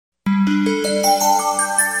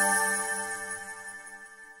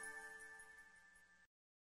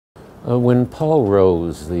When Paul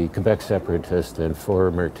Rose, the Quebec separatist and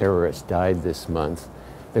former terrorist, died this month,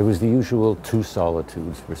 there was the usual two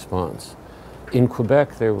solitudes response. In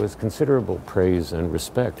Quebec, there was considerable praise and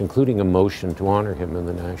respect, including a motion to honor him in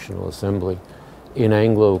the National Assembly. In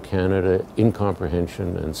Anglo-Canada,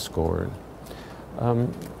 incomprehension and scorn.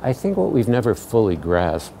 I think what we've never fully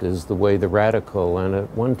grasped is the way the radical and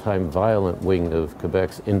at one time violent wing of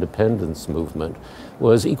Quebec's independence movement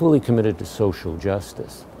was equally committed to social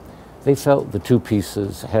justice. They felt the two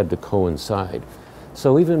pieces had to coincide.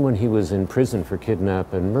 So even when he was in prison for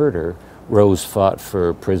kidnap and murder, Rose fought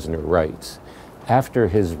for prisoner rights. After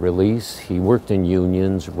his release, he worked in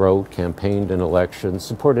unions, wrote, campaigned in elections,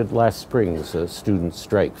 supported last spring's student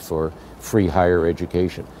strike for free higher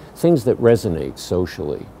education, things that resonate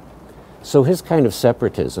socially. So his kind of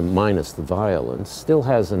separatism, minus the violence, still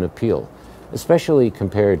has an appeal, especially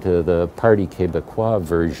compared to the Parti Québécois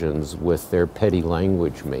versions with their petty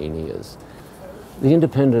language manias. The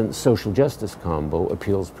independent social justice combo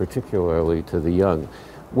appeals particularly to the young.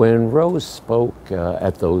 When Rose spoke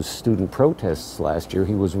at those student protests last year,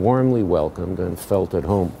 he was warmly welcomed and felt at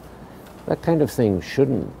home. That kind of thing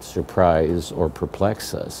shouldn't surprise or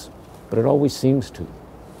perplex us, but it always seems to.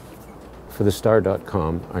 For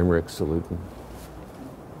thestar.com, I'm Rick Salutin.